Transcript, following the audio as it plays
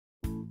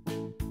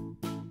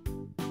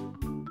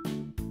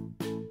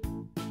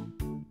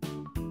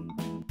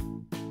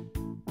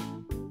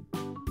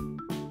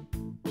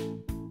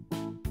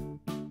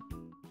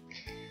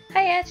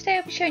Hiya, today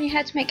I'll be showing you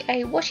how to make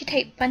a washi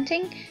tape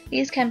bunting.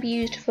 These can be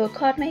used for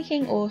card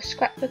making or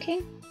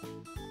scrapbooking.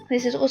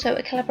 This is also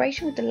a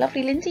collaboration with the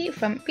lovely Lindsay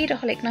from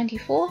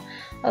Beadaholic94.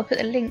 I'll put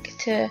a link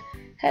to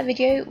her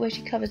video where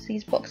she covers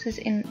these boxes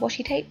in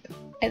washi tape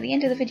at the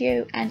end of the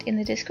video and in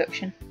the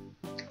description.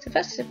 So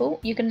first of all,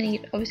 you're going to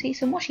need obviously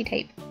some washi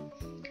tape.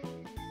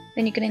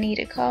 Then you're going to need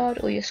a card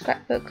or your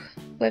scrapbook,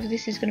 whatever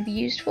this is going to be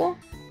used for.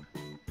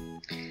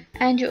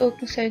 And you're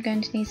also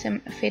going to need some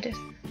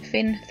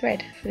thin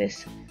thread for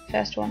this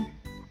first one.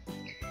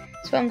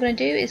 So what I'm going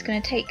to do is going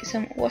to take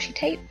some washi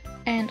tape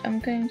and I'm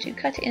going to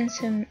cut it in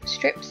some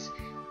strips.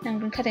 And I'm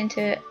going to cut it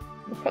into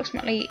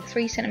approximately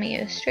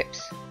 3cm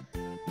strips.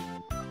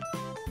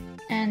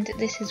 And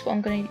this is what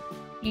I'm going to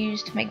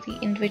use to make the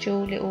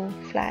individual little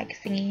flag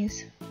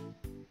thingies.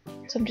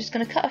 So I'm just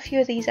going to cut a few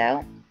of these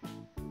out.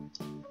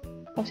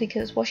 Obviously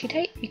because it's washi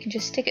tape, you can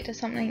just stick it to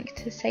something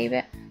to save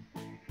it.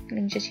 I'm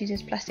going to just use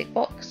this plastic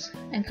box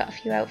and cut a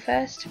few out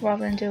first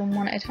rather than do them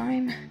one at a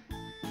time.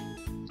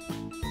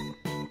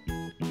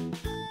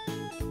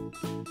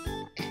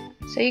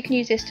 So you can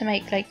use this to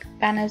make like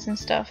banners and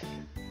stuff.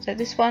 So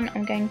this one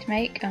I'm going to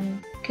make, because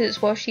it's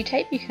washi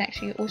tape, you can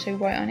actually also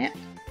write on it.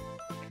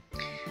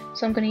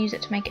 So I'm going to use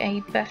it to make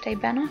a birthday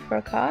banner for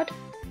a card.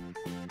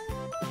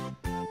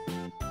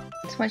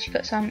 So once you've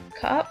got some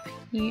cut up,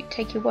 you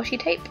take your washi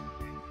tape,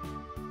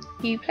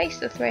 you place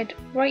the thread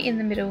right in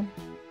the middle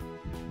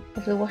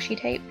of the washi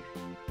tape.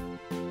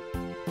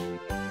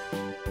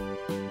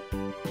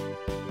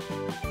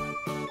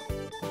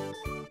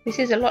 This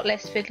is a lot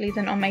less fiddly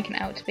than I'm making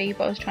it out to be,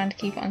 but I was trying to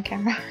keep it on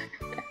camera.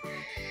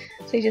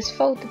 So you just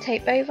fold the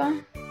tape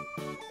over.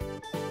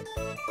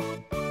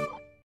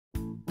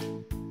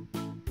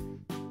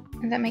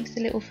 And that makes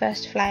the little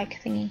first flag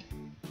thingy.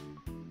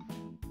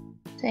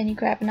 So then you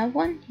grab another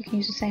one, you can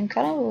use the same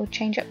colour or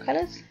change up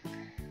colours.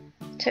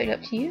 It's totally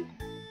up to you.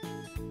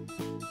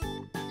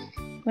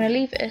 I'm going to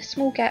leave a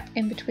small gap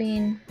in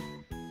between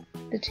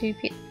the two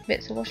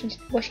bits of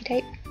washi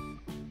tape.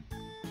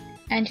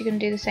 And you're going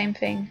to do the same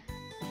thing.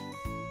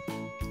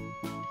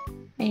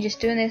 And you're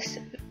just doing this,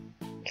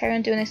 carry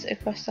on doing this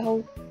across the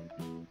whole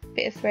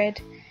bit of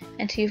thread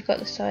until you've got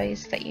the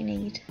size that you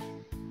need.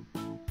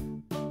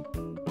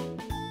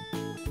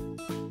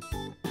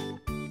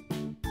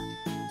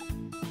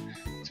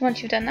 So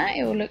once you've done that,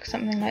 it will look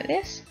something like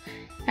this.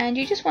 And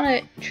you just want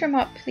to trim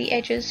up the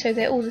edges so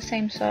they're all the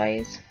same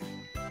size,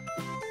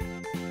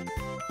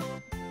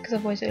 because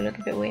otherwise it will look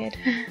a bit weird.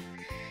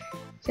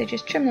 So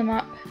just trim them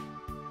up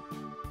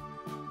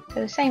to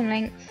the same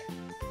length.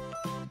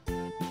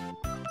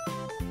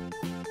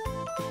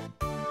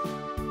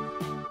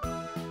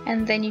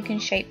 And then you can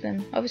shape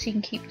them. Obviously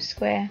you can keep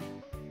square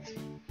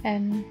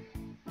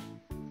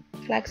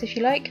flags if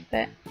you like,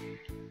 but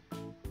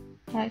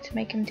I like to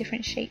make them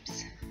different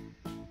shapes.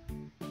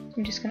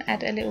 I'm just going to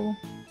add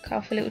cut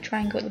off a little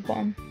triangle at the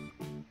bottom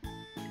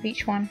of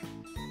each one.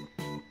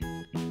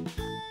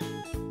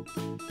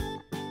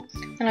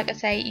 And like I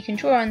say, you can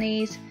draw on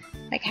these,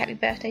 like a happy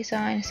birthday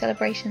sign, a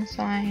celebration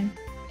sign,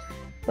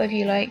 whatever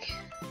you like.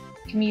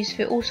 You can use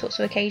for all sorts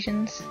of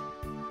occasions.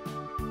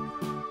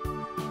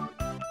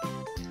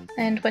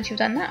 And once you've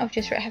done that, I've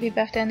just written happy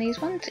birthday on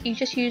these ones. You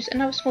just use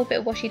another small bit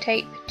of washi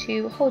tape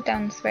to hold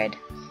down the thread.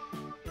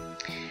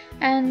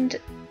 And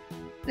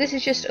this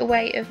is just a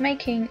way of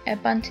making a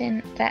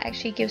bunting that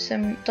actually gives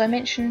some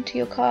dimension to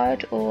your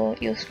card or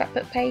your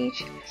scrapbook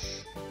page,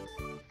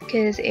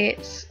 because it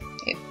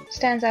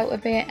stands out a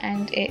bit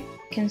and it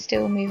can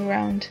still move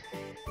around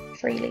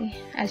freely,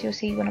 as you'll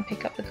see when I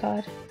pick up the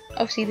card.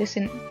 Obviously this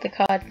isn't the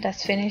card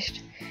that's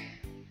finished.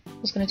 I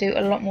was going to do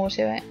a lot more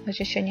to it. I was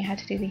just showing you how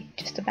to do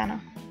just the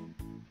banner.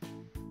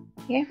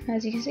 Yeah,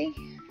 as you can see,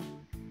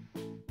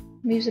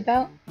 moves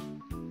about,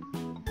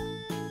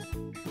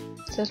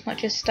 so it's not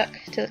just stuck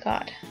to the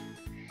card.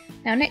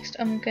 Now next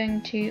I'm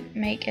going to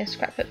make a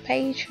scrapbook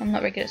page. I'm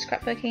not very good at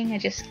scrapbooking, I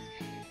just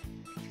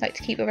like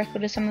to keep a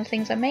record of some of the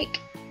things I make.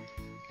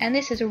 And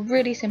this is a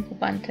really simple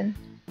bunting.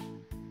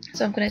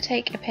 So I'm going to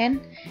take a pen,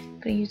 I'm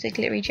going to use a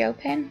glittery gel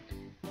pen.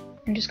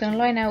 I'm just going to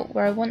line out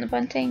where I want the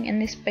bunting,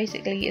 and this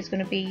basically is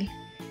going to be,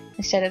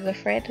 instead of the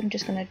thread, I'm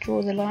just going to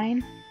draw the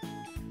line.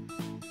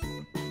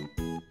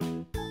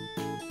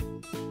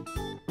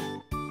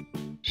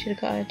 Should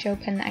have got a gel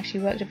pen that actually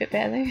worked a bit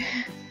better though.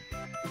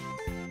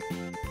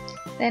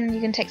 Then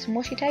you can take some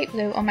washi tape,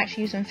 though I'm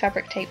actually using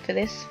fabric tape for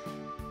this.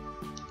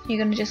 You're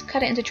going to just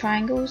cut it into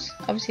triangles.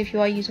 Obviously if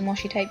you are using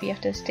washi tape you have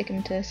to stick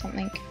them to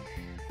something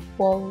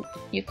while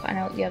you're cutting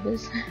out the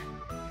others.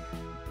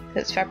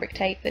 That's fabric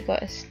tape, they've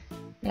got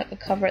like a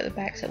cover at the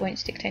back so it won't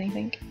stick to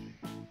anything.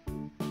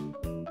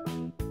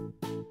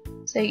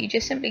 So you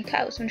just simply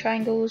cut out some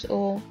triangles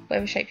or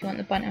whatever shape you want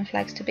the bunting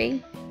flags to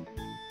be.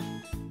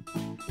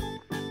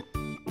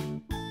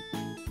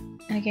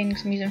 And again,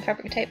 because I'm using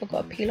fabric tape, I've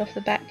got to peel off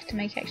the back to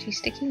make it actually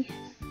sticky.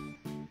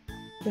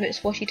 If it's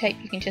washi tape,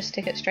 you can just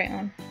stick it straight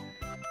on.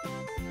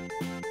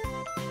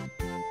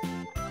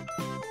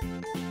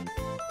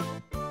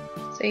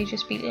 So you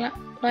just be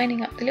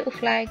lining up the little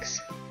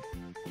flags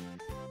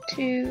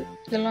to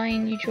the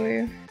line you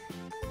drew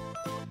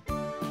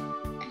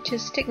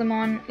just stick them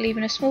on,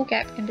 leaving a small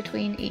gap in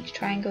between each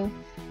triangle.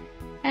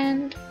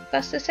 And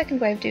that's the second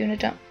way of doing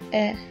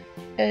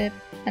a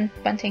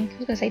bunting. I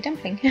was going to say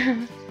dumpling.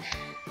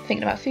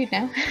 Thinking about food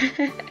now.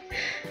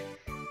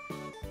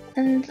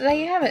 And there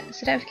you have it.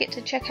 So don't forget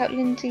to check out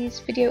Lindsay's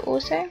video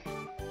also.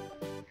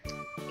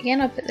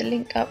 Again, I'll put the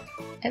link up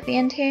at the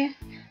end here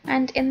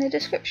and in the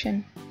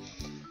description.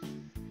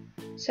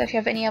 So if you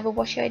have any other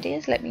washi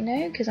ideas, let me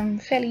know, because I'm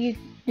fairly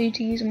new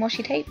to using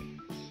washi tape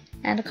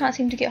and I can't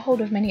seem to get hold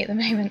of many at the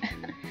moment.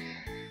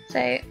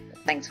 So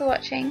thanks for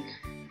watching.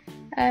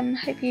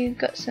 Hope you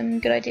got some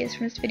good ideas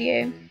from this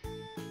video,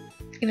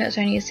 even though it's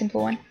only a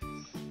simple one.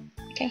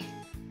 Okay,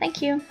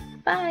 thank you.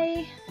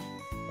 Bye.